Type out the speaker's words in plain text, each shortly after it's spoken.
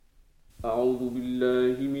أعوذ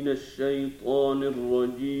بالله من الشيطان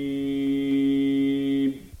الرجيم.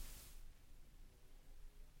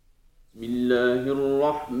 بسم الله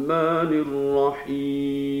الرحمن الرحيم.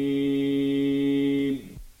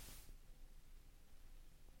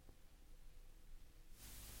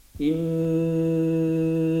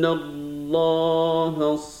 إن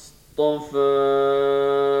الله اصطفى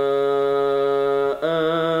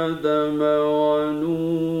آدم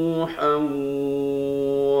ونوحا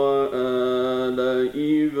وآل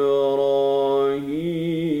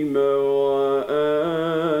إبراهيم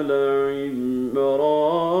وآل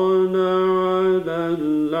عمران على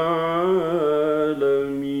العالمين.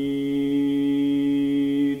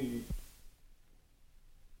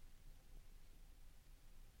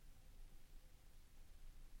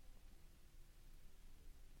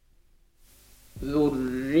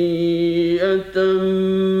 ذرية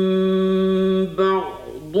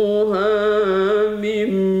بعضها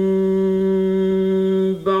من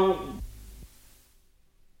بعض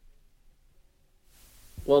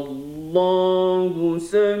والله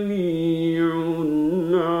سميع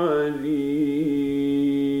عليم.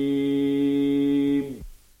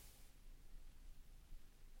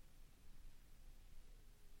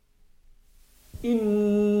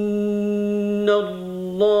 إن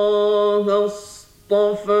الله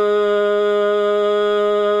اصطفى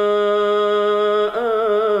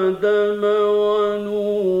آدم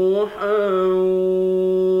ونوحا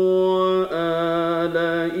وآل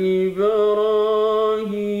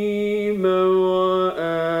إبراهيم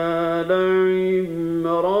وآل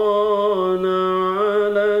عمران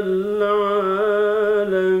على العالمين.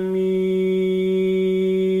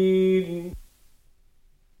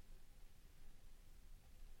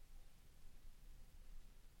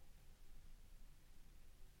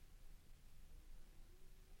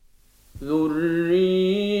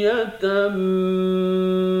 ذرية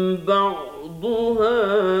بعضها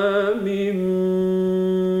من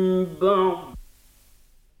بعض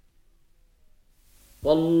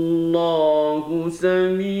والله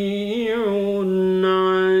سميع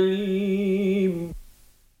عليم.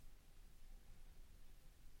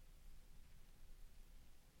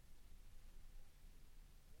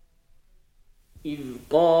 إذ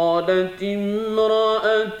قالت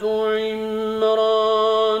امرأة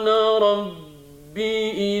عمران رب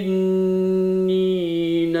إني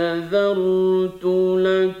نذرت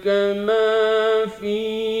لك ما في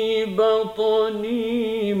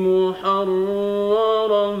بطني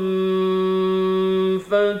محررا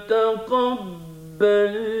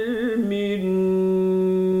فتقبل مني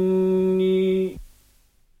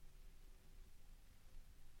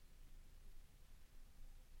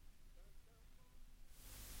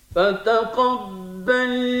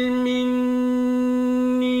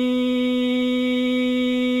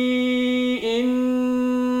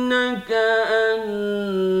إنك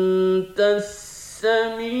أنت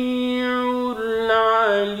السميع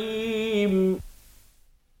العليم.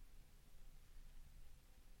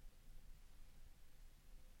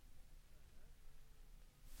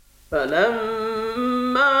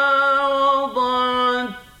 فلما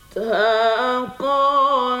وضعتها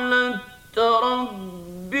قالت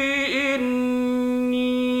رب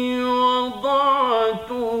إني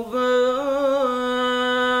وضعتها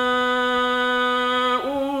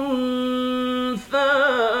أنثى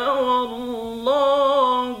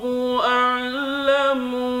والله أعلم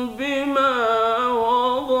بما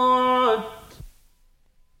وضعت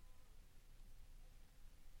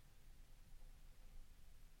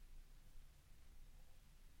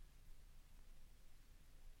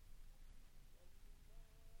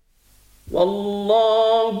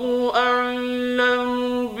والله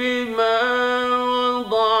أعلم بما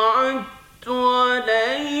وضعت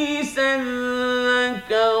وليس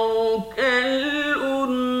الذكر كالأنثى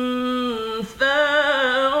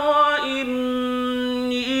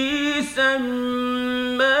وإني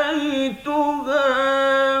سميتها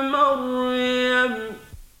مريم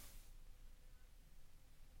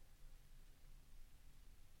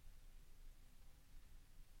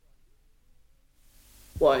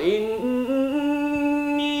وإني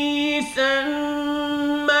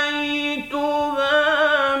سميتها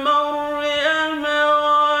مريم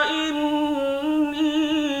وإني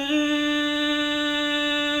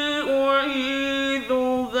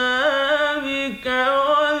أعيذها بك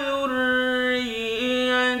وذريتها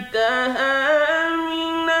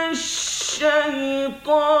من الشيطان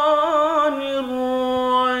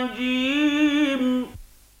الرجيم.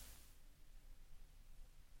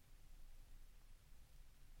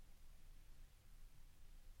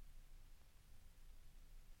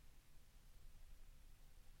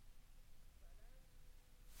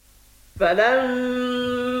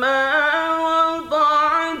 فلما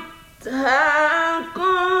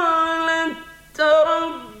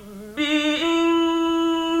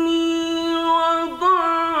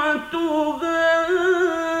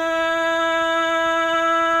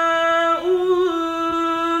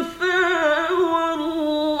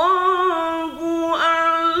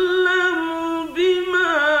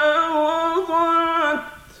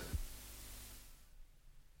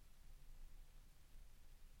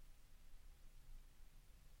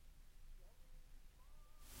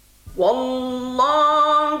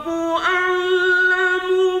والله أعلم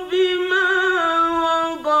بما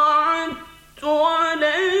وضعت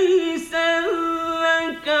وليس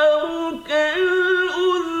الذكر كالأنثى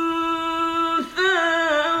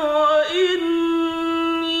وإني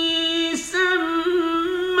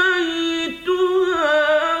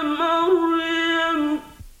سميتها مريم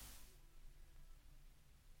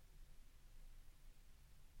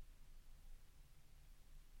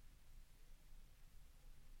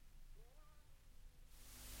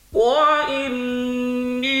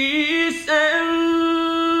وإني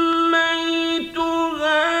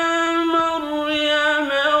سميتها مريم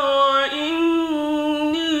وإني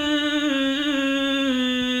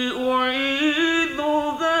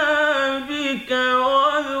أعيذها بك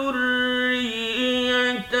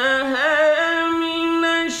وذريتها من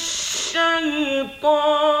الشيطان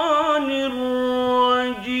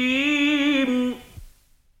الرجيم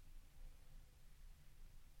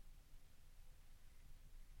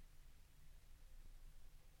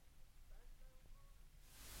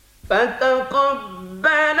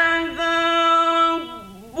فتقبلها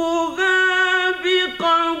ربها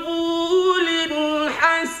بقبول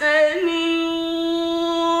حسن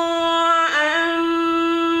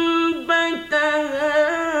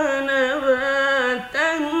وأنبتها نباتا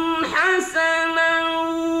حسنا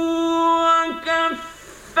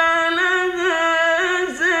وكفلها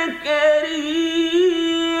زكريا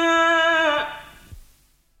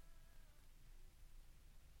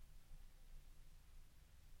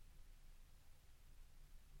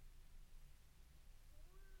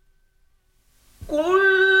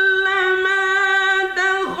كلما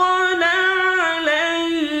دخل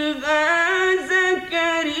عليها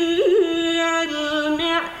زكريا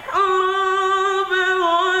المحراب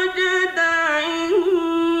وجد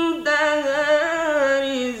عندها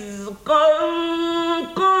رزقا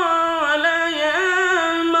قال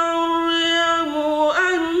يا مريم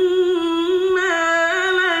أنى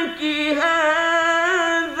لك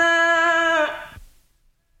هذا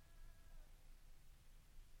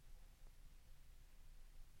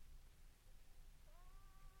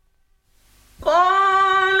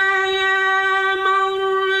قال يا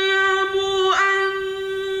مريم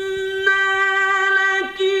أنى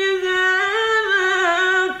لك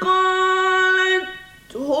هذا قالت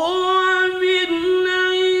هو من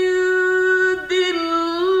عند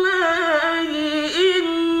الله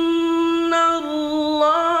إن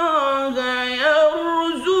الله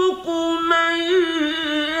يرزق من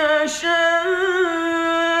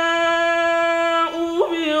يشاء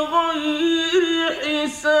بغير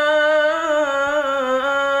حساب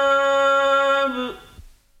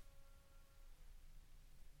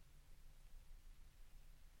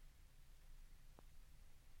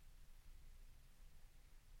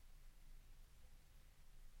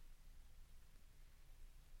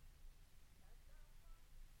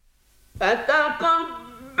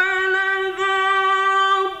فتقبلها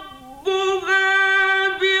ربها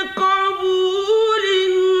بقبول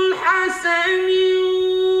حسن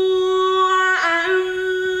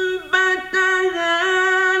وأنبتها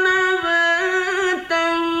نباتا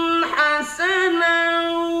حسنا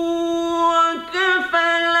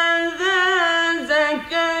وكفلها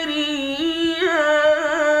زكريا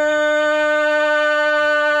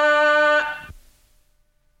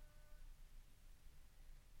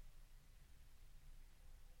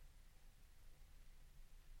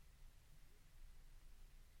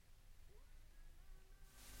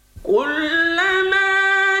كلما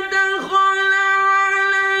دخل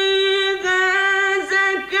عليها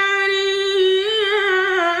زكريا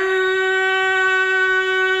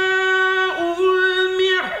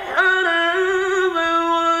المحراب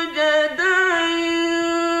وجد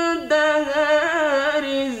عندها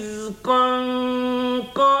رزقا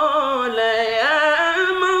قال يا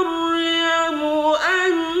مريم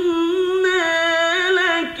أنى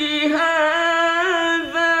لك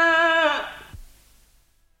هذا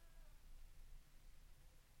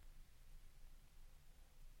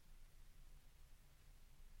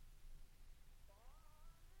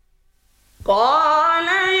قال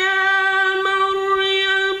يا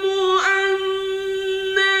مريم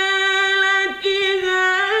أنى لك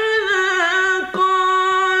هذا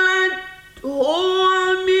قالت هو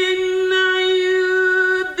من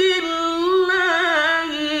عند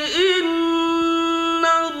الله إن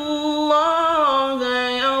الله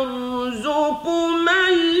يرزق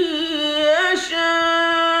من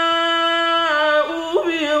يشاء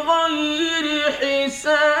بغير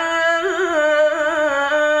حساب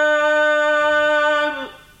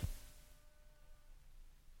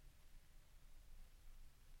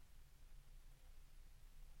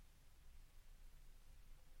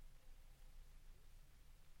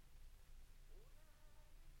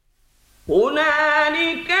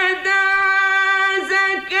هنالك دعا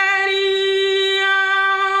زكريا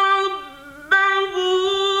ربه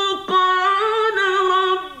قال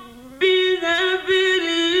رب هب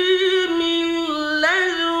لي من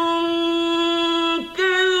لدنك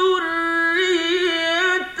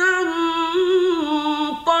ذرية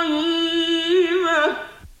طيبة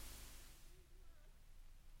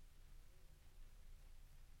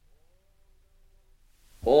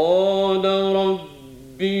قال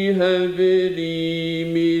رب هب لي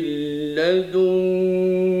من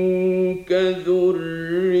لدنك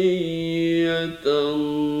ذرية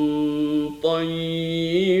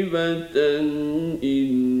طيبة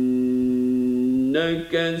إنك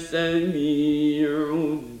سميع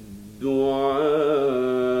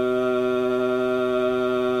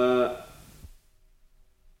الدعاء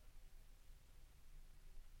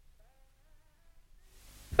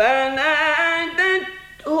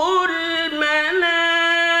فنادته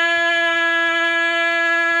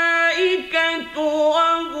الملائكة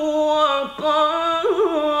وهو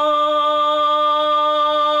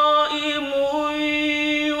قائم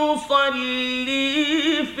يصلي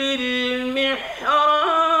في المحراب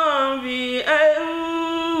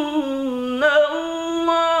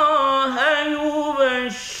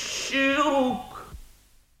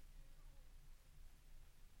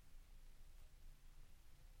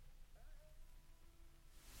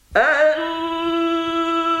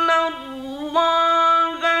أن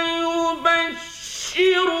الله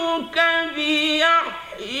يبشرك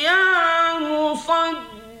بيحيى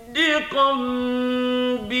مصدقا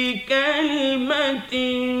بكلمة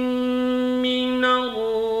من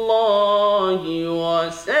الله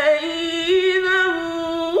وسيدا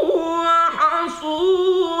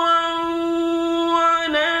وحصورا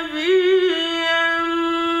ونبيا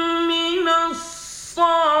من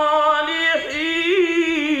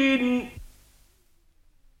الصالحين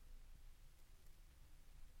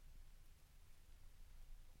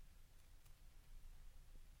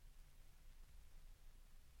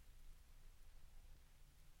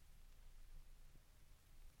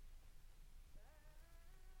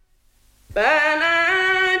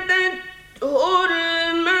فنادته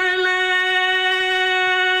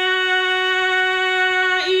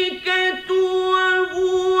الملائكة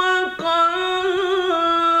وهو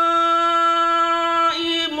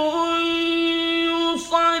قائم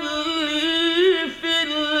يصلي في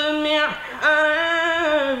المحراب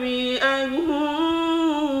أن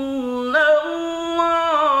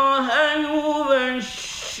الله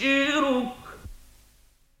يبشرك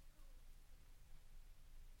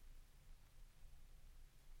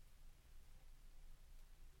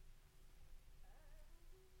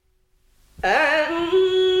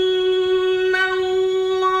أن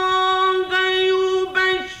الله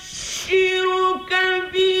يبشرك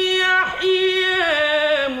بيحيى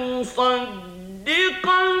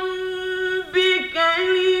مصدقا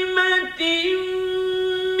بكلمة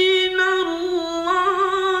من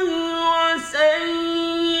الله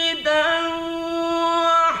وسيدا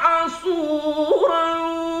وحصورا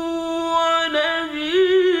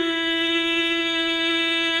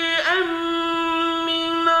ونبيا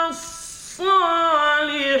من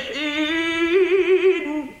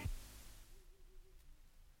الصالحين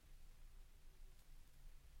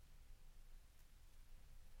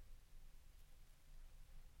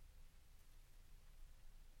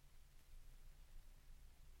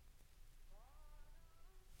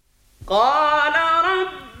قال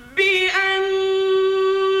رب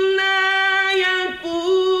أنى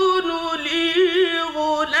يكون لي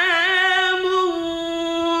غلام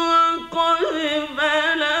وقد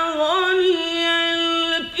بلغني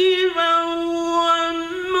الكبر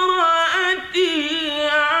وامرأتي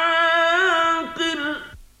عاقر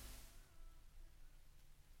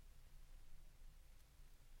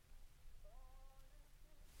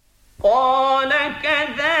قال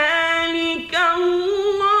كذلك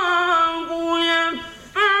الله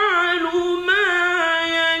يفعل ما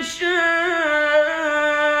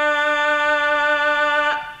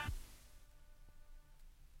يشاء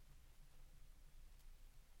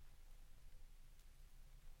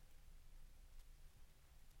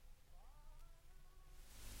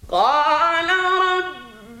قال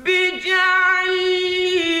رب اجعل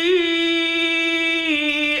لي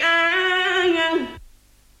آية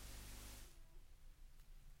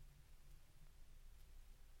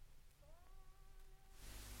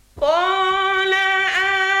قال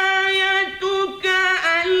آيتك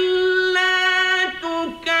ألا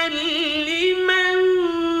تكلم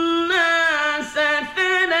الناس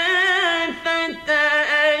ثلاثة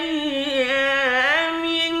أيام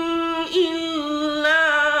إلا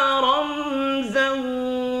رمزا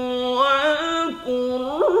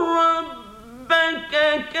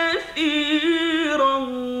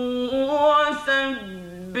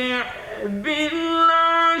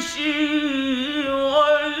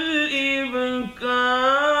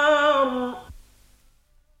الأبكار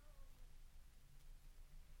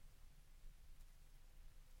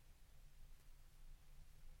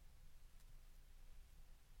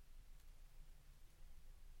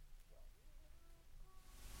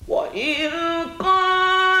وإذ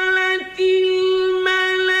قالت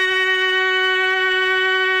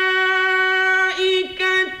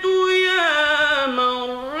الملائكة يا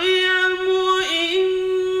مريم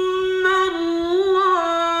إن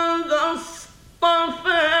الله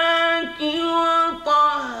اصطفاك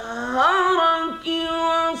وطهرك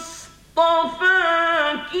واصطفاك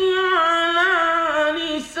على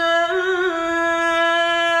نساء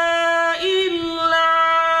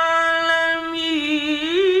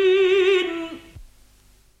العالمين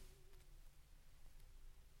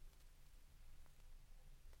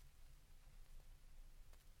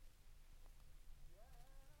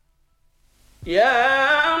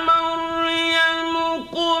يا مريم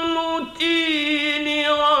اقنتي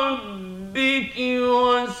لربك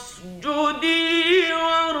واسجدي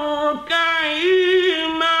واركعي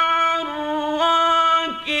مع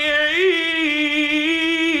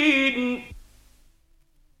الراكعين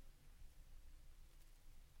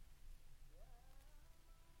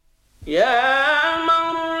يا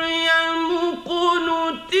مريم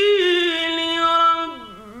اقنتي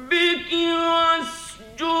لربك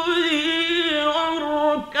واسجدي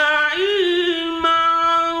واركعي مع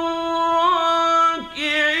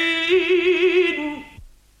الراكعين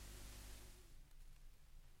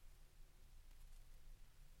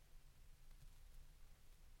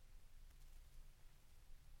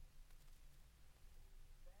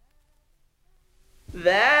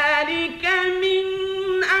ذلك من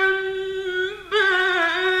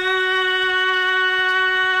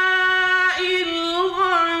أنباء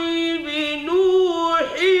الغيب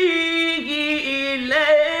نوحيه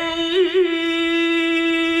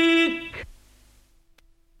إليك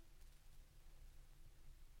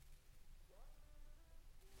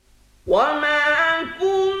وما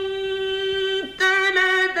كنت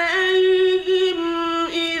لديهم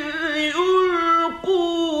إذ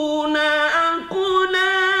يلقون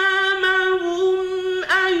أقلامهم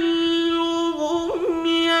أيهم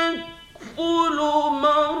يكفل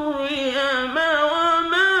مريم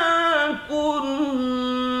وما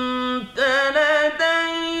كنت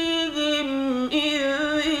لديهم إذ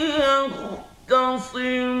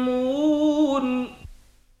يختصمون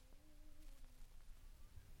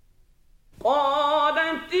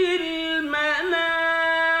قالت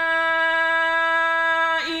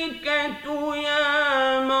الملائكة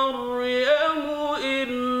يا مريم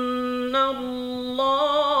إن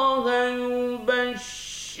الله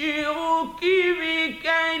يبشرك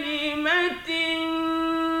بكلمة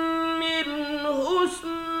منه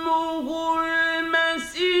اسمه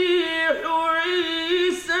المسيح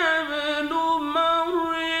عيسى ابن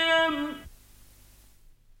مريم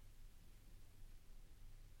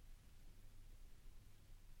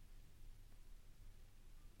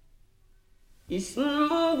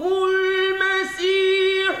اسمه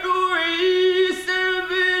المسيح عيسى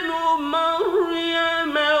ابن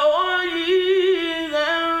مريم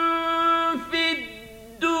وليدا في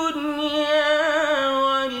الدنيا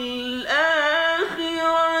والآخرة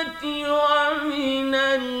ومن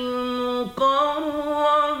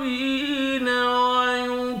المقربين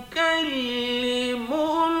ويكلم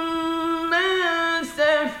الناس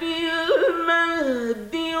في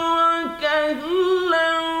المهد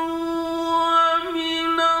وكهلا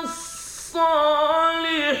ومن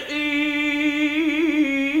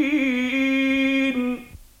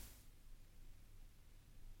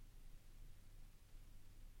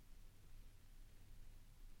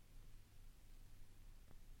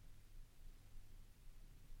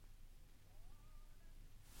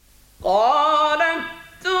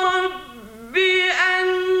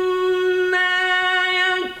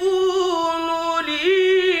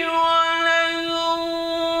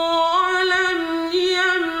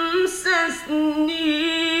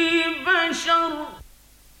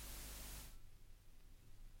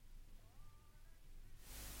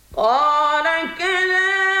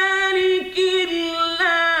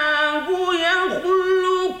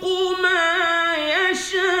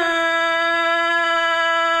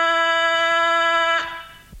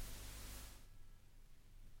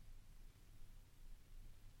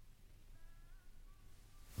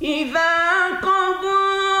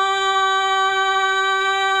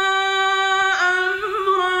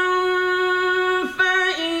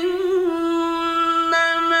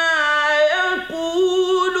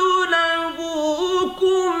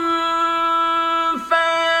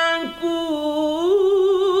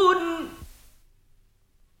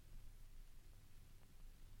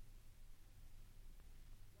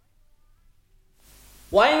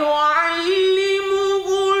ويعلمه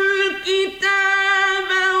الكتاب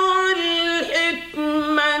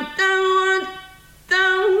والحكمة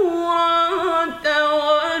والتوراة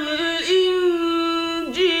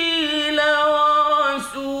والإنجيل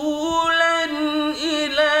ورسولا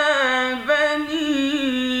إلى بني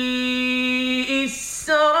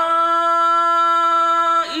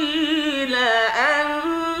إسرائيل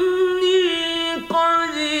أني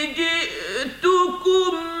قد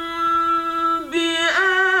جئتكم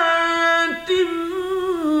بآية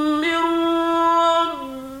من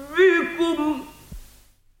ربكم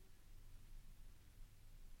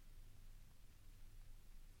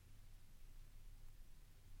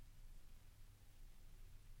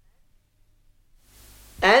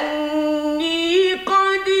أني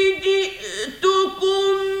قد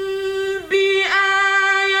جئتكم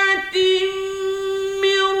بآية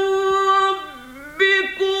من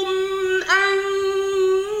ربكم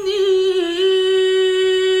أني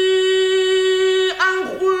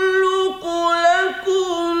أخلق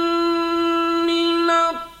لكم من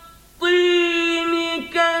الطين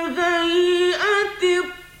كهيئة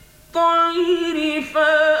الطير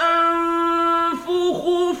فأنفخ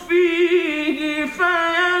فيه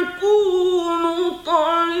فيكون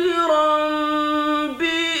طيرا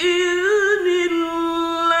بإذن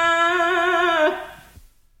الله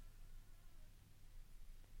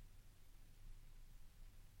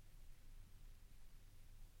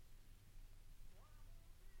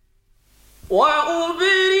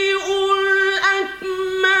وأبرئ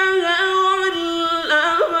الأكمه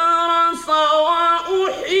والأبرص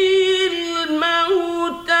وأحيي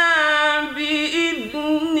الموتى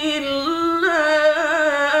بإذن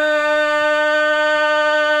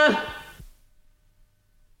الله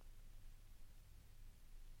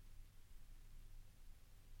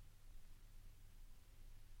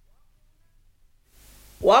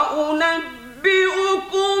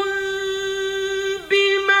وأنبئكم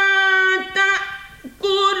بما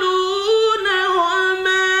تأكلون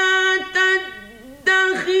وما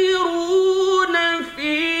تدخرون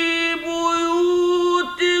في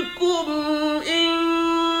بيوتكم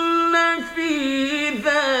إن في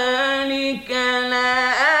ذلك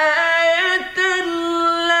لآية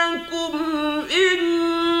لكم إن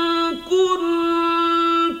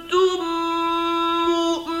كنتم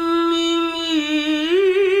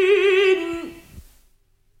مؤمنين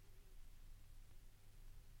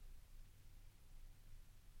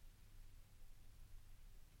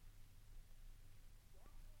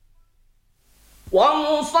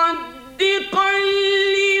ومصدقا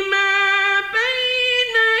لما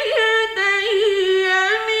بين يدي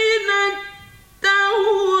من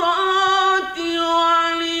التوراة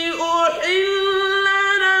ولأحل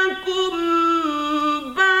لكم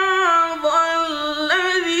بعض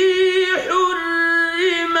الذي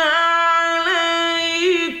حرم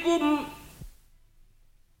عليكم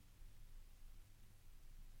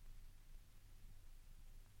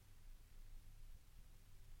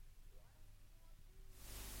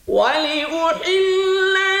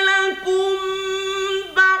ولأحل لكم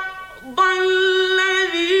بعض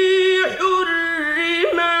الذي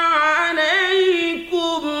حرم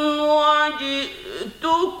عليكم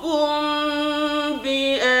وجئتكم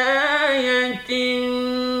بآية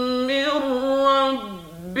من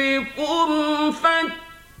ربكم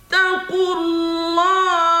فاتقوا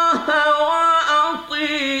الله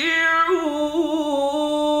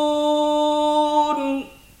وأطيعون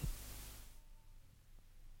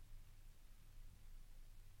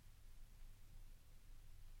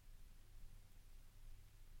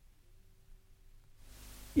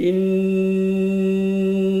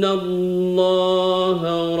إن الله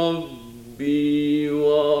ربي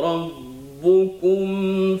وربكم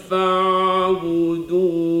فاعبدوه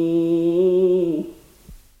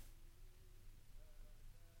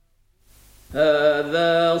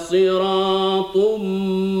هذا صراط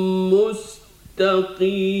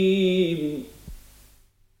مستقيم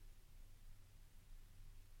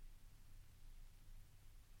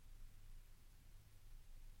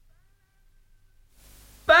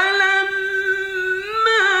فلما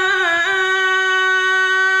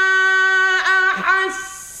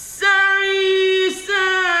أحس عيسى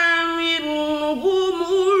منهم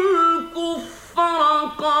الكفر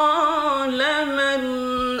قال من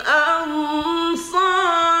أنصاري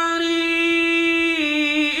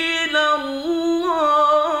إلى الله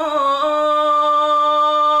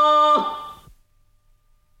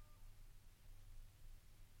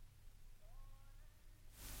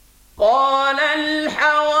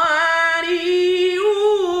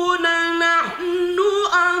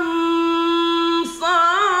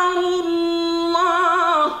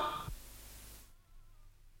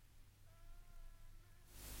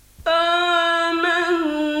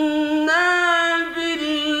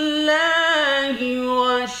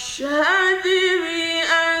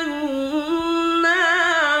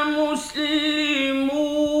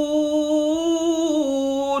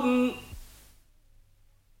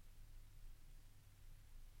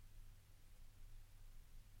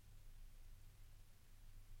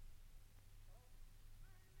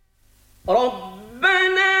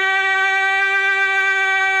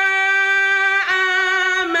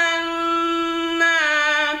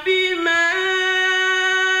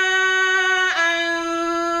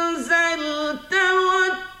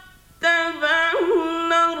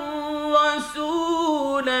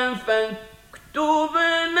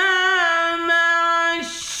فاكتبنا مع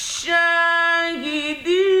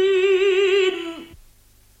الشاهدين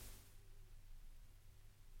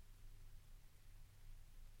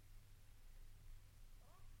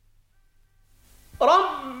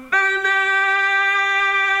ربنا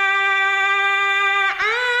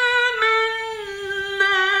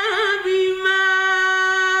آمنا بما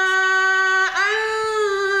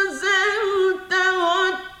أنزلت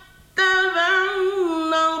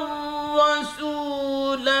واتبعنا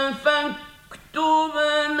الرسول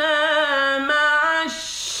فاكتبنا مع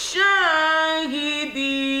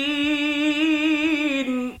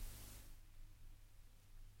الشاهدين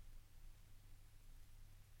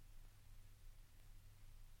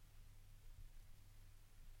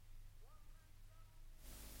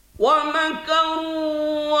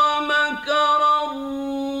ومكروا ومكر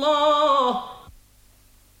الله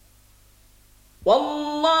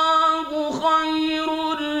والله خير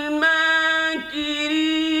الماكرين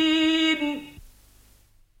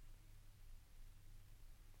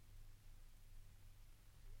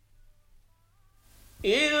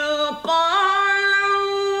إذ قال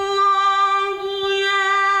الله يا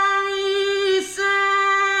عيسى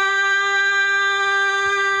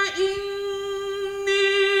إني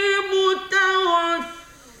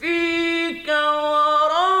متوفيك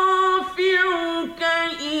ورافعك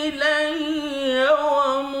إلي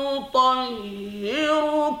ومطهرك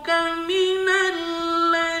من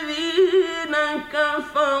الذين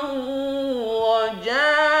كفروا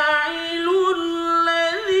وجاعل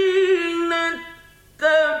الذين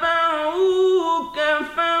اتبعوك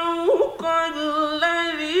فوق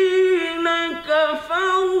الذين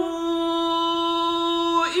كفروا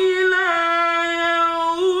إلى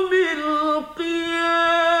يوم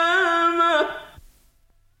القيامة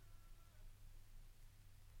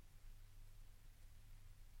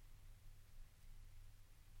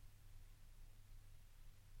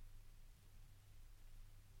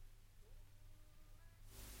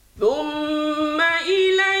ثم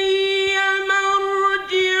إلي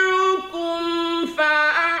مرجعكم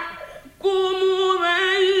فأحكم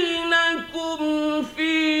بينكم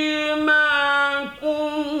فيما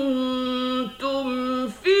كنتم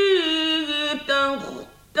فيه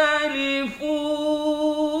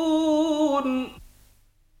تختلفون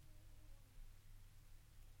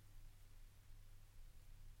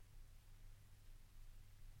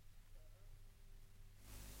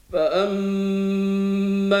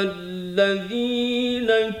فأما الذين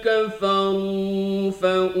كفروا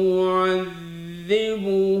فأعذبهم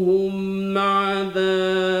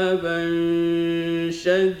عذابا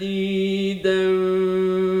شديدا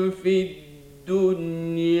في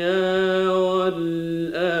الدنيا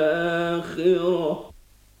والآخرة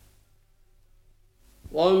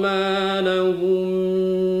وما لهم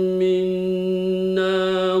من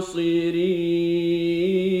ناصرين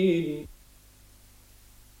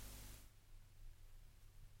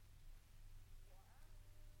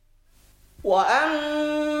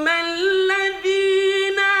وأما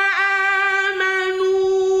الذين آمنوا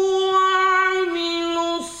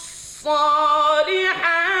وعملوا الصالحات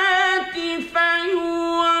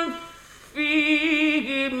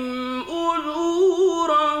فيوفيهم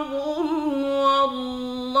أجورهم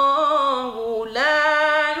والله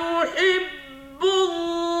لا يحب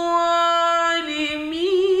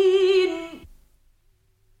الظالمين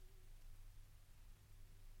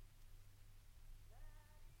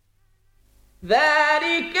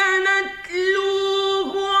ذلك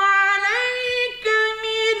نتلوه عليك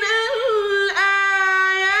من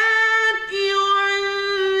الآيات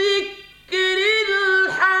والذكر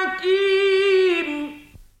الحكيم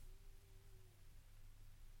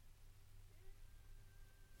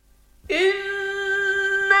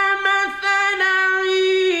إن مثل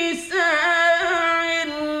عيسى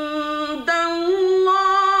عند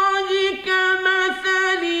الله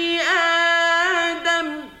كمثل آدم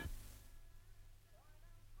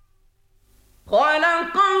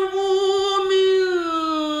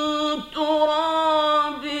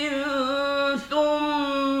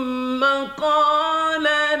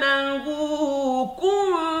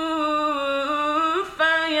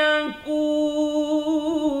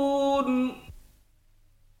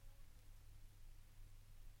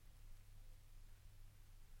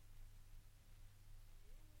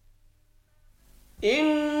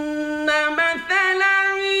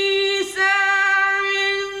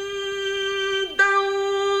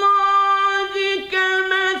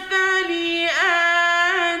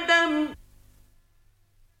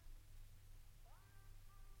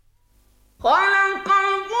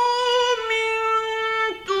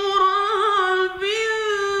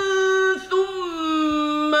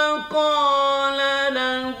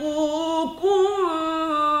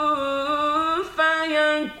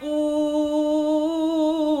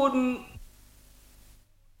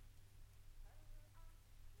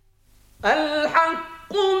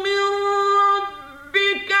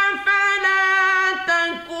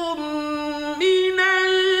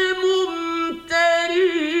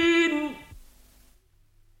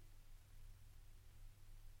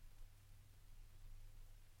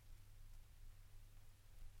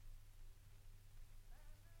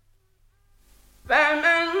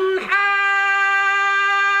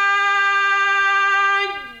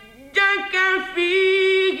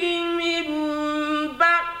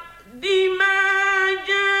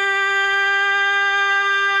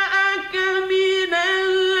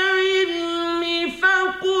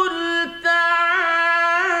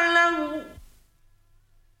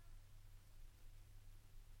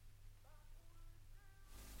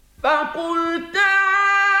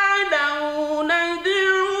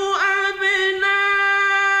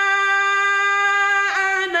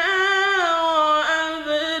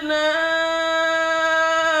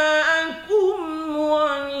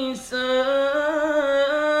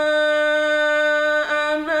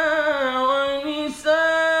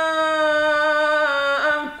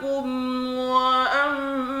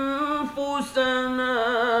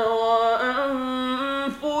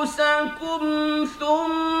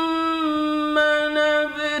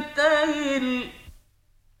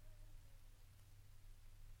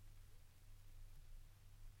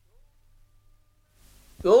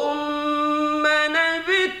ثم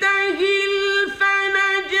نبتهل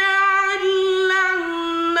فنجعل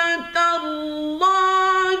لعنة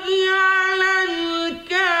الله على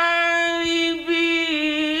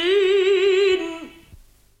الكاذبين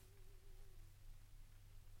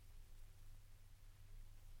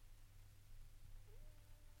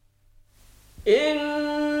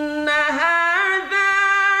إن هذا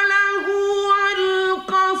لهو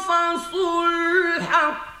القصص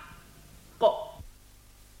الحق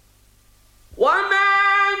وما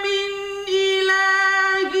من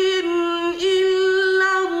إله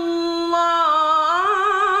إلا الله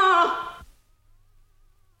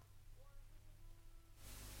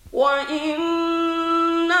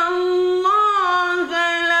وإن الله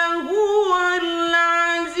لهو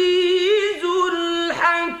العزيز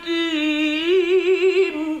الحكيم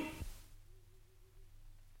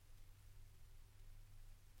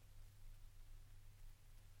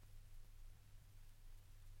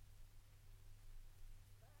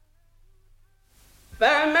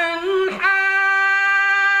فمن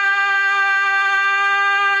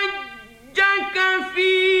حاجك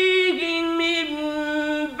فيه من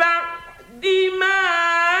بعد ما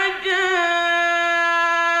جاءك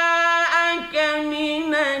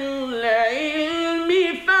من العلم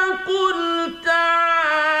فقل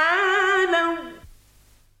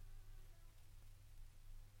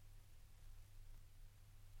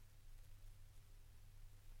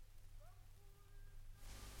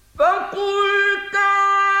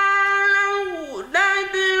تعالوا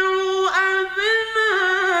ندع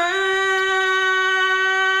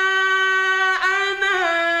أبناءنا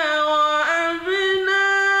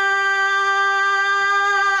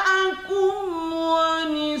وأبناءكم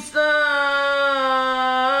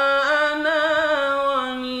ونساءنا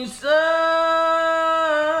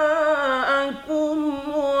ونساءكم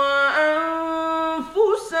وأنفسنا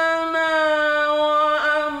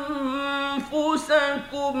وأنفسكم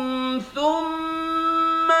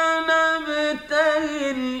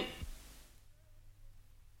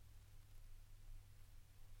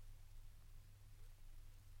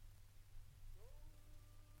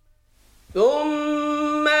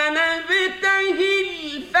ثم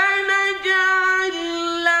نبتهل فنجعل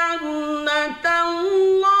لعنة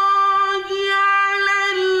الله على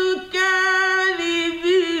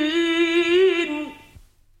الكاذبين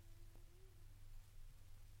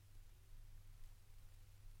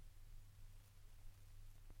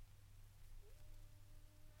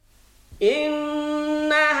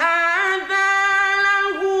إن هذا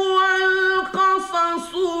لهو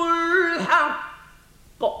القصص الحق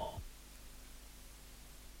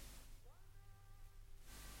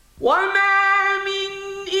وما من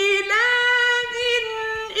إله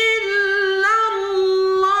إلا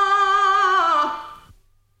الله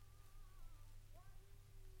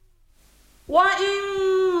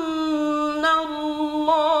وإن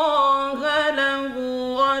الله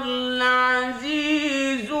لهو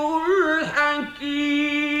العزيز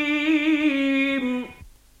الحكيم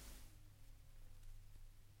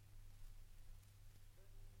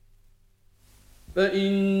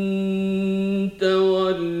فإن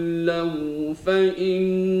تولوا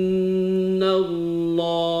فإن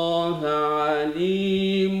الله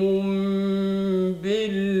عليم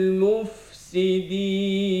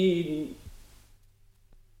بالمفسدين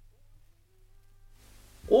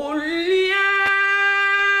قل يا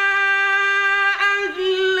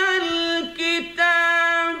أهل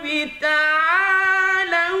الكتاب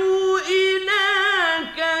تعالوا إلى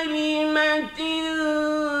كلمة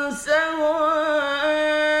سواء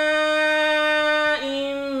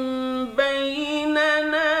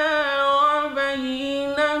بيننا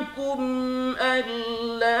وبينكم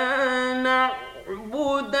ألا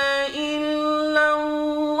نعبد إلا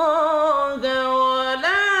الله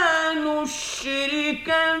ولا نشرك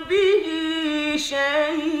به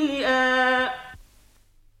شيئا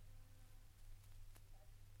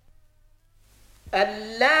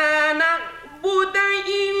ألا نعبد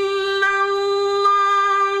إلا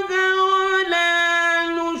الله ولا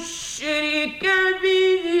نشرك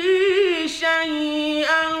به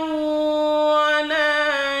شيئا ولا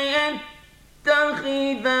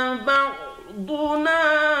يتخذ بعضنا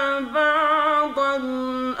بعضا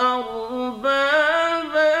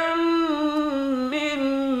أربابا من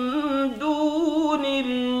دون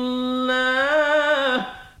الله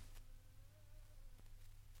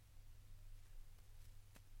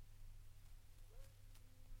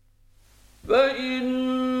فإن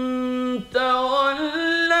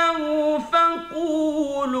تولوا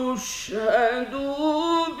فقولوا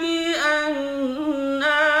اشهدوا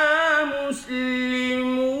بأننا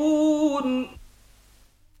مسلمون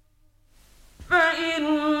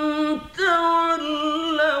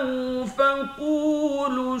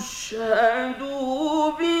فقولوا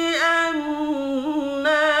اشهدوا بأننا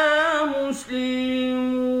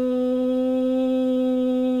مسلمون.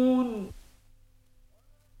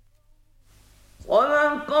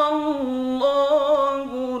 صدق الله.